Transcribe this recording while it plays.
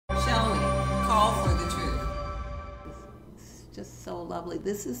Tell me, call for the truth. It's just so lovely.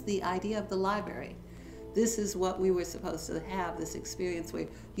 This is the idea of the library. This is what we were supposed to have, this experience where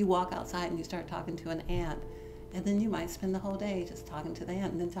you walk outside and you start talking to an ant, and then you might spend the whole day just talking to the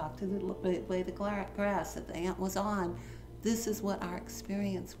ant and then talk to the blade of grass that the ant was on. This is what our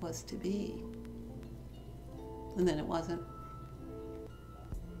experience was to be. And then it wasn't.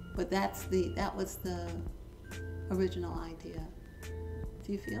 But that was the original idea.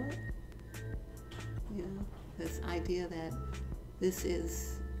 Do you feel it? You know, this idea that this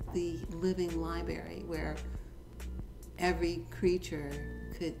is the living library where every creature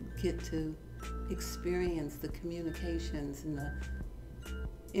could get to experience the communications and the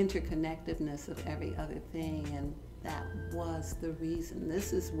interconnectedness of every other thing, and that was the reason.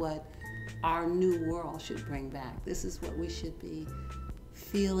 This is what our new world should bring back. This is what we should be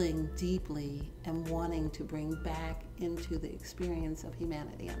feeling deeply and wanting to bring back into the experience of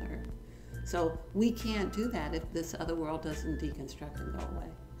humanity on Earth. So we can't do that if this other world doesn't deconstruct and go away.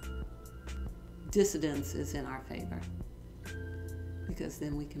 Dissidence is in our favor, because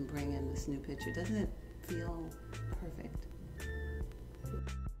then we can bring in this new picture. Doesn't it feel perfect?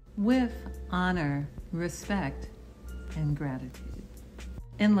 With honor, respect, and gratitude.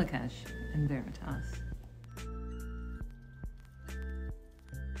 In Lakesh and Veritas.